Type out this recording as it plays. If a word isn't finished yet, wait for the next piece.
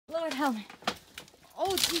hell?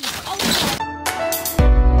 Oh, geez. Oh, God.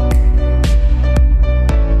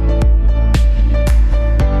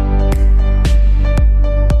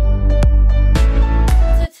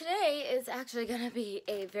 Actually gonna be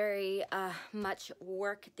a very much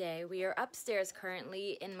work day. We are upstairs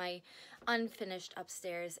currently in my unfinished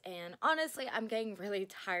upstairs, and honestly I'm getting really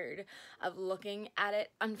tired of looking at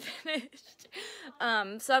it unfinished.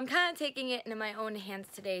 So I'm kind of taking it into my own hands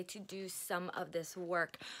today to do some of this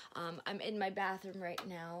work. I'm in my bathroom right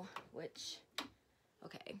now, which,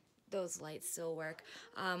 okay, those lights still work,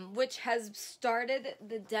 which has started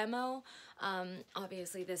the demo.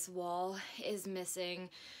 Obviously this wall is missing,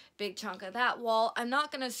 big chunk of that wall. I'm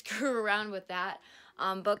not gonna screw around with that,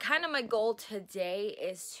 but kind of my goal today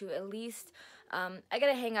is to at least, I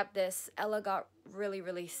gotta hang up this. Ella got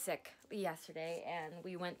really sick yesterday, and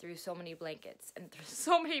we went through so many blankets and through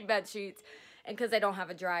so many bed sheets, and because I don't have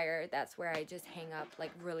a dryer, that's where I just hang up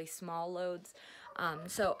like really small loads.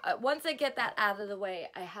 So once I get that out of the way,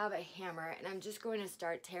 I have a hammer, and I'm just going to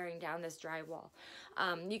start tearing down this drywall.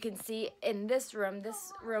 You can see in this room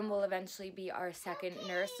will eventually be our second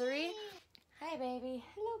nursery. Hi, baby.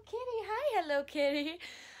 Hello, kitty. Hi, hello, kitty.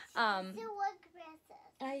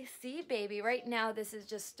 I see, baby. Right now, this is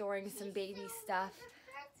just storing some baby stuff,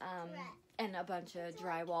 and a bunch of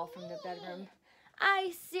drywall from the bedroom.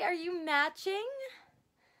 I see. Are you matching?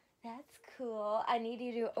 That's cool. I need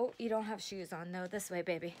you to, oh, you don't have shoes on though. This way,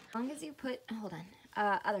 baby. As long as you put, hold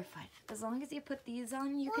on, other foot. As long as you put these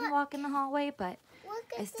on, you can walk in the hallway, but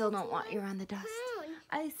I still don't want you around the dust.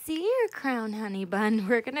 I see your crown, honey bun.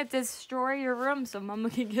 We're gonna destroy your room so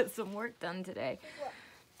Mama can get some work done today.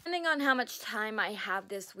 Depending on how much time I have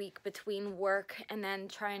this week between work and then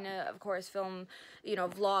trying to, of course, film, you know,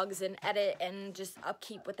 vlogs and edit and just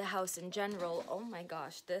upkeep with the house in general. Oh my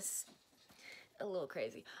gosh, this a little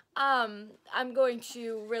crazy. I'm going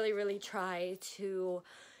to really try to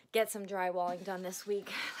get some drywalling done this week.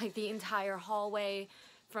 Like the entire hallway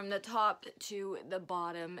from the top to the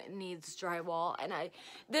bottom needs drywall, and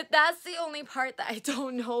that's the only part that I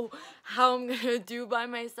don't know how I'm gonna do by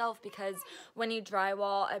myself, because when you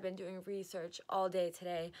drywall, I've been doing research all day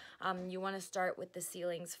today, you want to start with the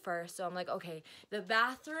ceilings first. So I'm like, okay, the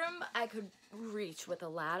bathroom I could reach with a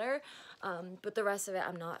ladder, but the rest of it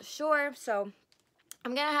I'm not sure, so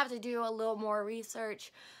I'm gonna have to do a little more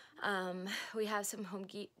research. We have some Home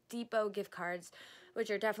Depot gift cards, which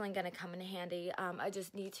are definitely gonna come in handy. I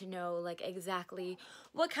just need to know like exactly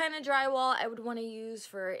what kind of drywall I would want to use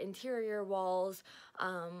for interior walls.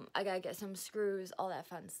 I gotta get some screws, all that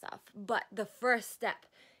fun stuff. But the first step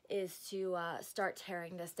is to start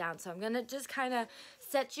tearing this down. So I'm gonna just kind of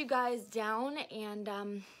set you guys down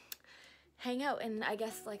and hang out in, I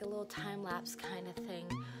guess, like a little time-lapse kind of thing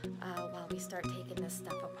while we start taking this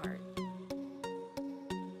stuff apart.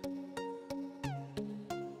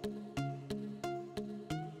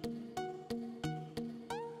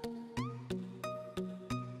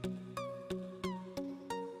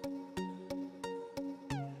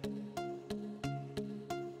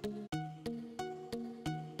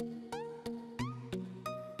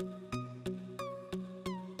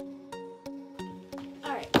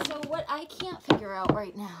 What I can't figure out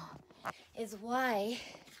right now is why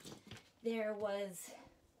there was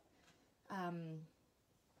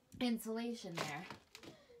insulation there.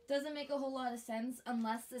 Doesn't make a whole lot of sense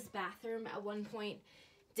unless this bathroom at one point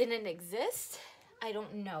didn't exist. I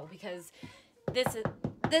don't know, because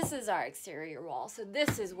this is our exterior wall, so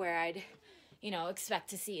this is where I'd, you know, expect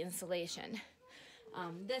to see insulation.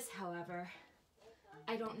 This, however,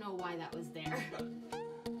 I don't know why that was there.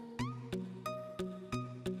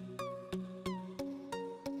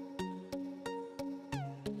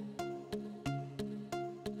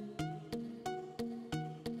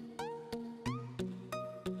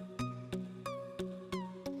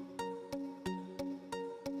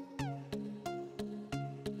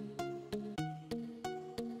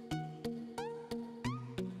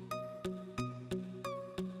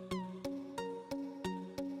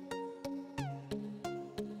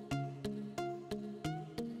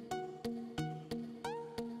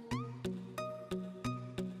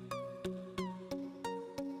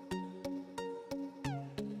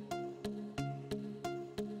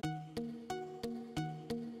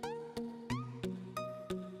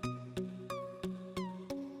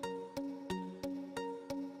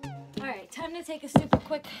 Alright, time to take a super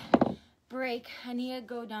quick break. I need to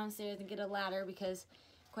go downstairs and get a ladder because,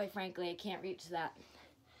 quite frankly, I can't reach that.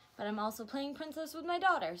 But I'm also playing princess with my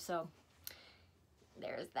daughter, so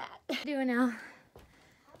there's that. What are you doing now?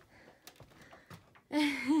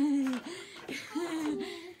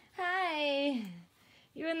 Hi.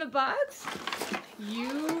 You in the box?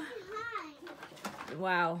 You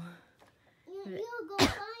Wow. You go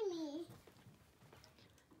find me.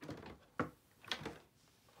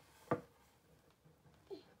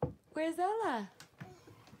 Where's Ella?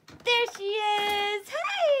 There she is.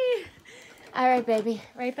 Hey. All right, baby.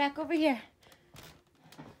 Right back over here.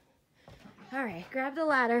 All right, grab the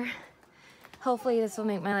ladder. Hopefully this will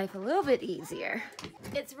make my life a little bit easier.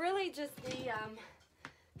 It's really just the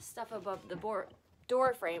stuff above the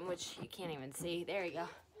door frame, which you can't even see. There you go.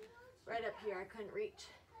 Right up here, I couldn't reach.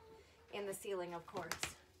 And the ceiling, of course,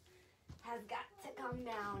 has got to come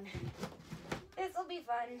down. This will be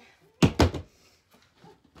fun.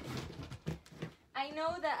 I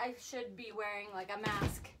know that I should be wearing like a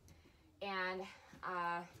mask and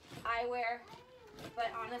eyewear, but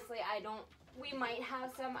honestly, I don't. We might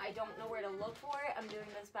have some. I don't know where to look for it. I'm doing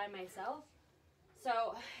this by myself.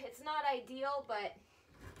 So it's not ideal, but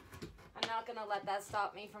I'm not going to let that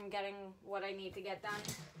stop me from getting what I need to get done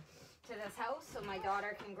to this house so my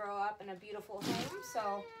daughter can grow up in a beautiful home.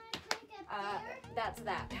 So that's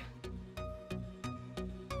that.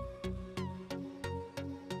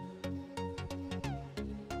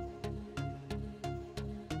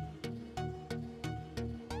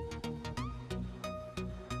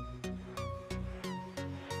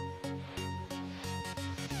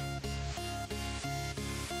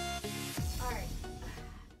 Alright,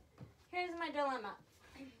 here's my dilemma.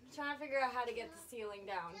 I'm trying to figure out how to get the ceiling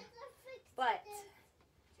down. But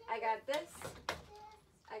I got this,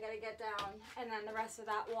 I gotta get down, and then the rest of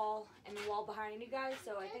that wall and the wall behind you guys.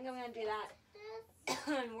 So I think I'm gonna do that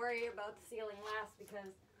and worry about the ceiling last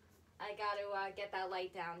because I gotta get that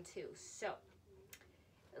light down too. So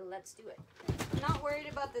let's do it. I'm not worried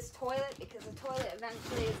about this toilet because the toilet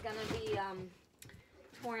eventually is gonna be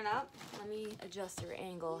torn up. Let me adjust your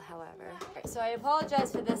angle, however. Right, so I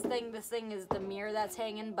apologize for this thing. This thing is the mirror that's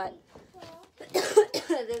hanging, but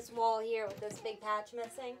this wall here with this big patch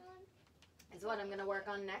missing is what I'm going to work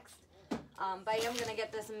on next. But I am going to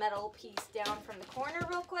get this metal piece down from the corner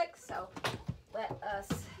real quick, so let us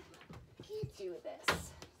do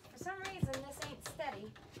this. For some reason, this ain't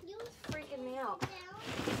steady. It's freaking me out.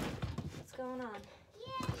 What's going on?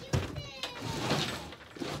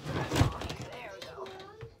 There we go.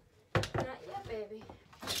 Not yet, baby.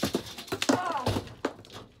 Oh,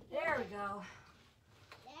 there we go.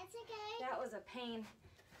 That's okay. That was a pain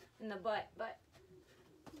in the butt, but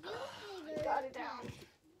I got it down.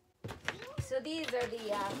 So these are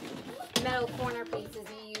the metal corner pieces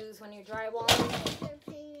you use when you're drywalling.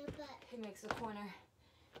 It makes the corner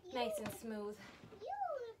nice and smooth.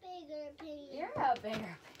 You're a bigger pain.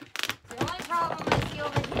 The only problem I see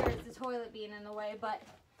over here is the toilet being in the way, but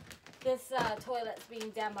this toilet's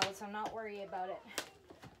being demoed, so I'm not worried about it.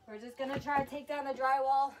 We're just gonna try to take down the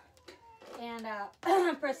drywall and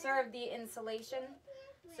preserve the insulation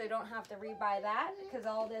so you don't have to rebuy that, because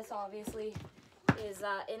all this obviously is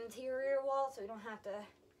interior wall, so we don't have to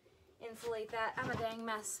insulate that. I'm a dang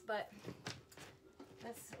mess, but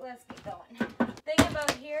let's keep going. Thing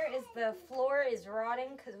about here is the floor is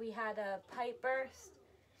rotting because we had a pipe burst,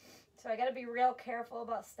 so I gotta be real careful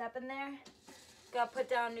about stepping there. Gotta put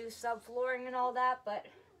down new subflooring and all that, but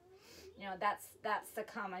you know, that's to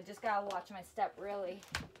come. I just gotta watch my step really.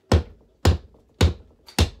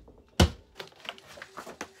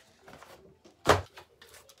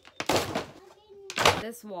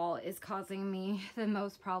 This wall is causing me the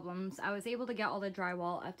most problems. I was able to get all the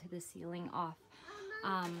drywall up to the ceiling off.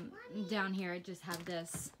 Down here I just have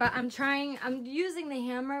this. But I'm using the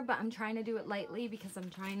hammer, but I'm trying to do it lightly because I'm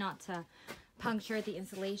trying not to puncture the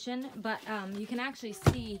insulation. But you can actually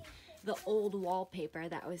see the old wallpaper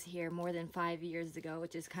that was here more than 5 years ago,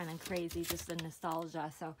 which is kind of crazy, just the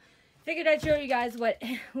nostalgia. So figured I'd show you guys what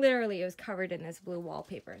literally it was covered in this blue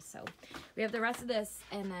wallpaper. So we have the rest of this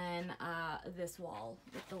and then this wall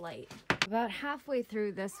with the light. About halfway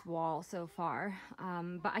through this wall so far,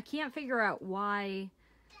 but I can't figure out why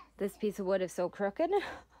this piece of wood is so crooked.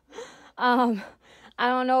 I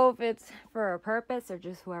don't know if it's for a purpose or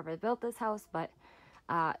just whoever built this house, but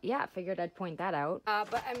yeah, I figured I'd point that out.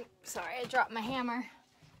 But I'm sorry, I dropped my hammer.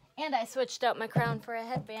 And I switched out my crown for a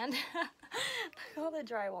headband. All the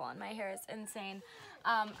drywall on my hair is insane.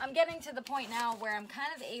 I'm getting to the point now where I'm kind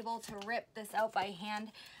of able to rip this out by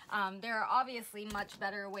hand. There are obviously much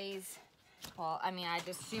better ways, well, I mean, I'd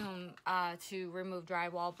assume to remove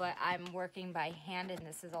drywall, but I'm working by hand and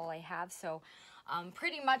this is all I have. So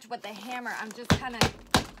pretty much with the hammer, I'm just kind of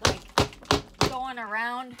like going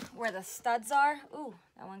around where the studs are. Ooh,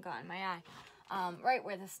 that one got in my eye. Right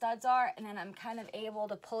where the studs are, and then I'm kind of able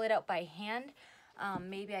to pull it out by hand.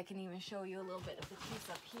 Maybe I can even show you a little bit of the piece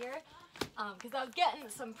up here, because I was getting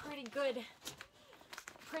some pretty good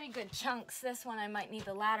pretty good chunks. This one I might need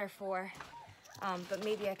the ladder for, but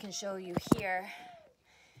maybe I can show you here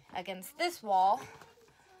against this wall.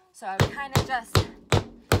 So I would kind of just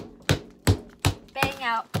bang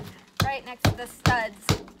out right next to the studs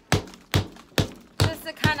just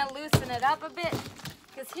to kind of loosen it up a bit,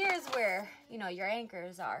 because here's where, you know, your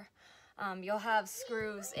anchors are. You'll have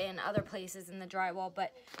screws in other places in the drywall,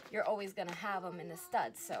 but you're always going to have them in the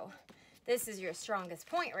studs. So this is your strongest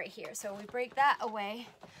point right here. So we break that away.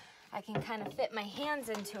 I can kind of fit my hands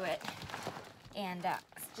into it and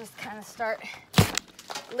just kind of start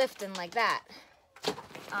lifting like that.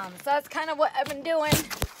 So that's kind of what I've been doing.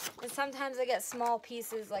 And sometimes I get small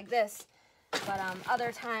pieces like this, but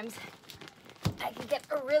other times I can get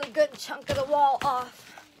a really good chunk of the wall off.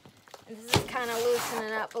 And this is kind of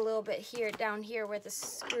loosening up a little bit here, down here where the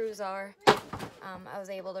screws are. I was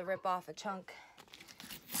able to rip off a chunk.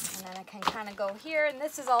 And then I can kind of go here. And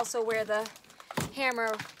this is also where the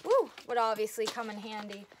hammer would obviously come in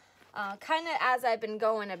handy. Kind of as I've been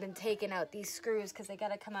going, I've been taking out these screws because they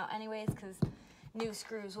got to come out anyways, because new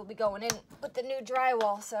screws will be going in with the new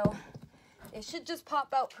drywall. So it should just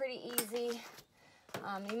pop out pretty easy.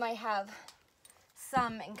 You might have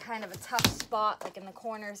some in kind of a tough spot, like in the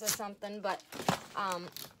corners or something, but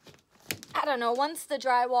I don't know. Once the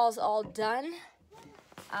drywall's all done,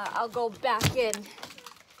 I'll go back in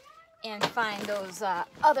and find those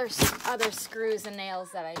other screws and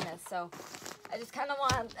nails that I missed. So I just kind of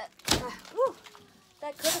want that.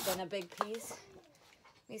 That could have been a big piece.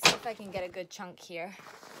 Let me see if I can get a good chunk here.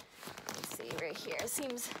 Let's see right here. It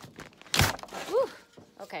seems,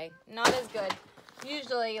 okay, not as good.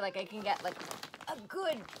 Usually, like, I can get like a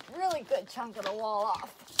good, really good chunk of the wall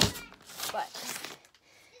off. But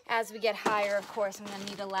as we get higher, of course, I'm gonna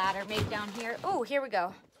need a ladder. Maybe down here. Oh, here we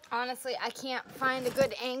go. Honestly, I can't find a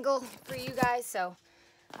good angle for you guys, so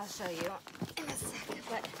I'll show you in a sec.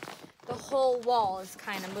 But the whole wall is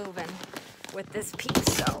kind of moving with this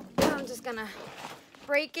piece, so I'm just gonna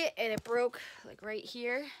break it, and it broke like right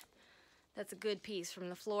here. That's a good piece from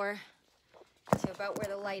the floor to about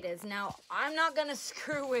where the light is. Now, I'm not gonna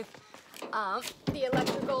screw with the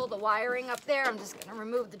electrical, the wiring up there. I'm just gonna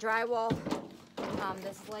remove the drywall.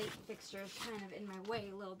 This light fixture is kind of in my way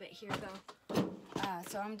a little bit here, though.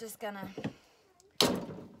 So I'm just gonna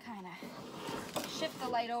kind of shift the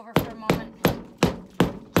light over for a moment,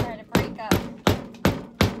 try to break up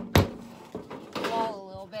the wall a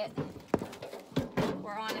little bit.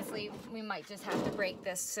 Or honestly, we might just have to break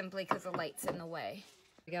this simply because the light's in the way.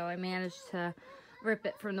 There we go. I managed to rip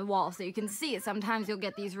it from the wall so you can see it. Sometimes you'll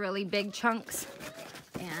get these really big chunks,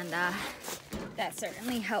 and that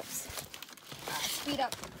certainly helps speed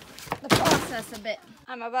up the process a bit.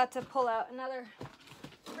 I'm about to pull out another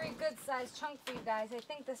pretty good sized chunk for you guys. I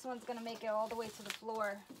think this one's gonna make it all the way to the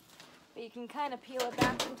floor, but you can kind of peel it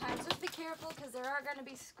back sometimes. Just be careful, because there are gonna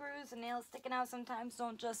be screws and nails sticking out sometimes.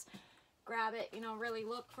 Don't just grab it, you know, really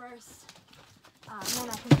look first. And then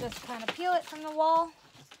I can just kind of peel it from the wall,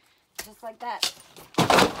 just like that.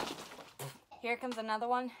 Here comes another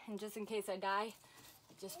one, and just in case I die,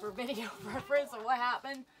 just for video reference of what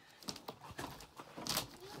happened,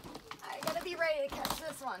 I gotta be ready to catch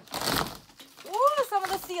this one. Ooh, some of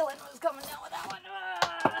the ceiling was coming down with that one.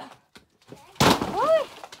 Woo!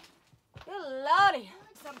 Good lordy.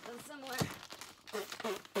 Something similar.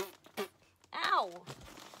 Ow!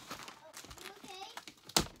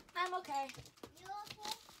 I'm okay. You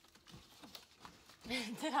okay?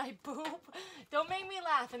 Did I poop? Don't make me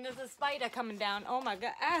laugh. And there's a spider coming down. Oh my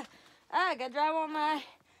god. I got drywall on my eye.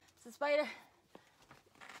 It's a spider.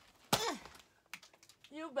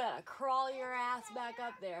 You better crawl your ass back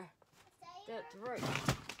up there. That's right.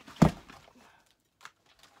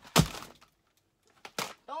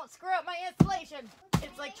 Don't screw up my installation.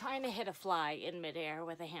 It's like trying to hit a fly in midair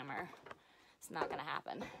with a hammer. It's not gonna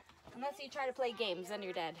happen. Unless you try to play games, then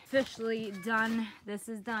you're dead. Officially done. This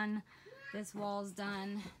is done. This wall's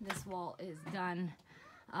done. This wall is done.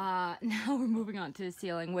 Now we're moving on to the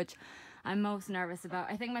ceiling, which I'm most nervous about.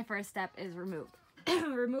 I think my first step is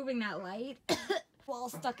removing that light. Wall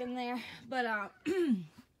stuck in there. But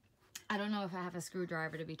I don't know if I have a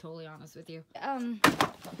screwdriver, to be totally honest with you. A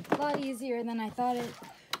lot easier than I thought it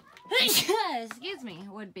excuse me,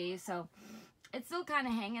 would be. So it's still kind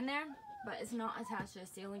of hanging there, but it's not attached to the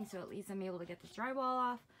ceiling, so at least I'm able to get this drywall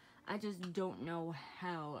off. I just don't know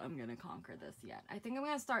how I'm gonna conquer this yet. I think I'm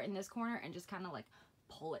gonna start in this corner and just kind of like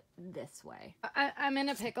pull it this way. I'm in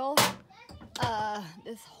a pickle.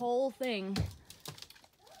 This whole thing.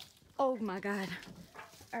 Oh my god.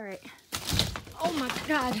 All right. Oh my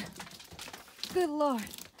god. Good Lord.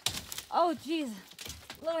 Oh jeez.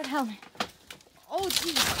 Lord help me. Oh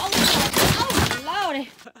jeez. Oh god. Oh, Lordy.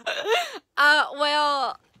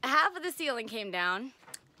 Well, half of the ceiling came down.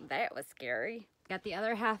 That was scary. Got the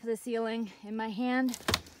other half of the ceiling in my hand.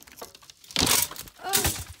 Oh,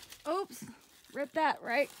 oops. Rip that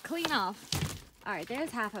right clean off. All right,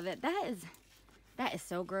 there's half of it. That is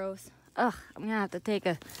so gross. Ugh, I'm gonna have to take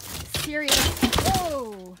a serious,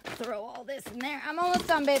 whoa, throw all this in there. I'm almost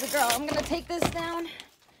done, baby girl. I'm gonna take this down,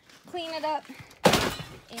 clean it up,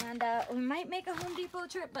 and we might make a Home Depot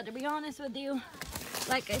trip, but to be honest with you,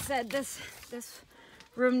 like I said, this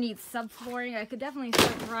room needs subflooring. I could definitely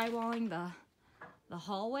start drywalling the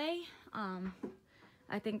hallway.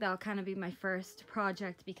 I think that'll kind of be my first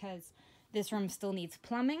project because this room still needs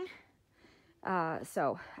plumbing.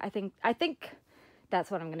 So I think that's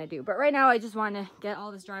what I'm gonna do. But right now I just want to get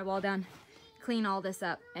all this drywall done, clean all this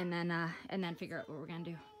up, and then figure out what we're gonna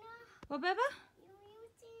do. Well, Beba?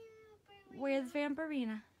 Where's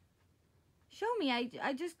Vampirina? Show me.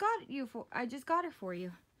 I just got her for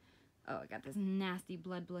you. Oh, I got this nasty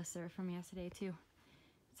blood blister from yesterday too.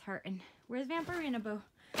 It's hurting. Where's Vampirina, Boo?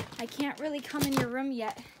 I can't really come in your room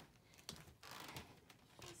yet.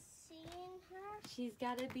 Seeing her? She's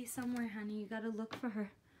got to be somewhere, honey. You got to look for her.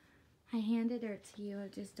 I handed her to you. I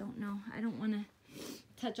just don't know. I don't want to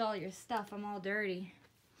touch all your stuff. I'm all dirty.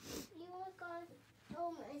 You look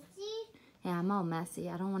all messy? Yeah, I'm all messy.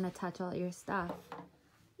 I don't want to touch all your stuff.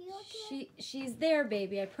 You okay? She's there,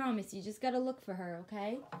 baby. I promise. You just got to look for her,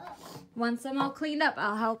 okay? Once I'm all cleaned up,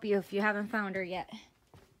 I'll help you if you haven't found her yet.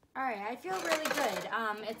 All right, I feel really good.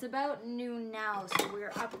 It's about noon now, so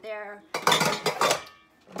we're up there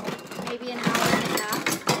maybe an hour and a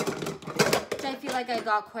half, which I feel like I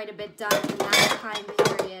got quite a bit done in that time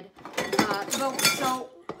period. So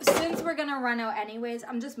since we're gonna run out anyways,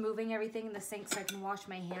 I'm just moving everything in the sink so I can wash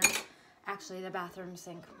my hands. Actually, the bathroom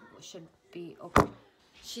sink should be open.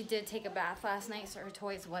 She did take a bath last night, so her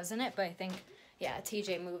toys wasn't it, but I think, yeah,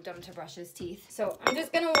 TJ moved them to brush his teeth. So I'm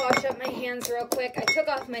just gonna wash up my hands real quick. I took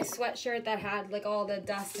off my sweatshirt that had like all the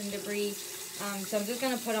dust and debris. So I'm just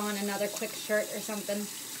gonna put on another quick shirt or something.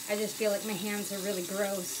 I just feel like my hands are really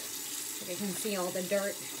gross. Like I can see all the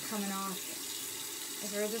dirt coming off.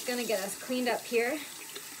 So we're just gonna get us cleaned up here.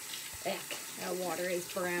 Ick, that water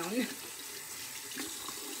is brown.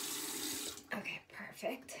 Okay,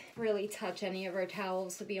 perfect. Really touch any of our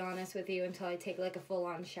towels, to be honest with you, until I take like a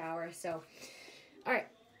full-on shower. So, all right,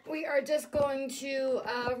 we are just going to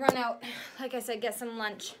run out, like I said, get some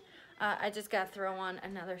lunch. I just got to throw on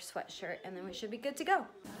another sweatshirt, and then we should be good to go.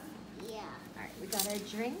 Yeah. All right, we got our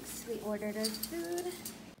drinks. We ordered our food.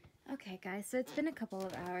 Okay, guys, so it's been a couple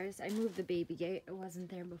of hours. I moved the baby gate. It wasn't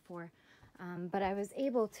there before. But I was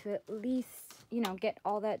able to at least, you know, get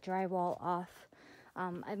all that drywall off.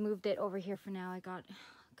 I moved it over here for now. I got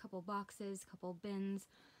a couple boxes, a couple bins.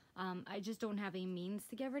 I just don't have any means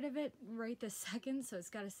to get rid of it right this second, so it's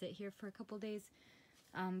got to sit here for a couple days.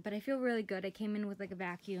 But I feel really good. I came in with like a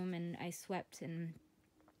vacuum and I swept and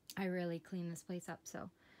I really cleaned this place up. So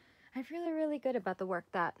I feel really good about the work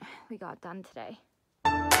that we got done today.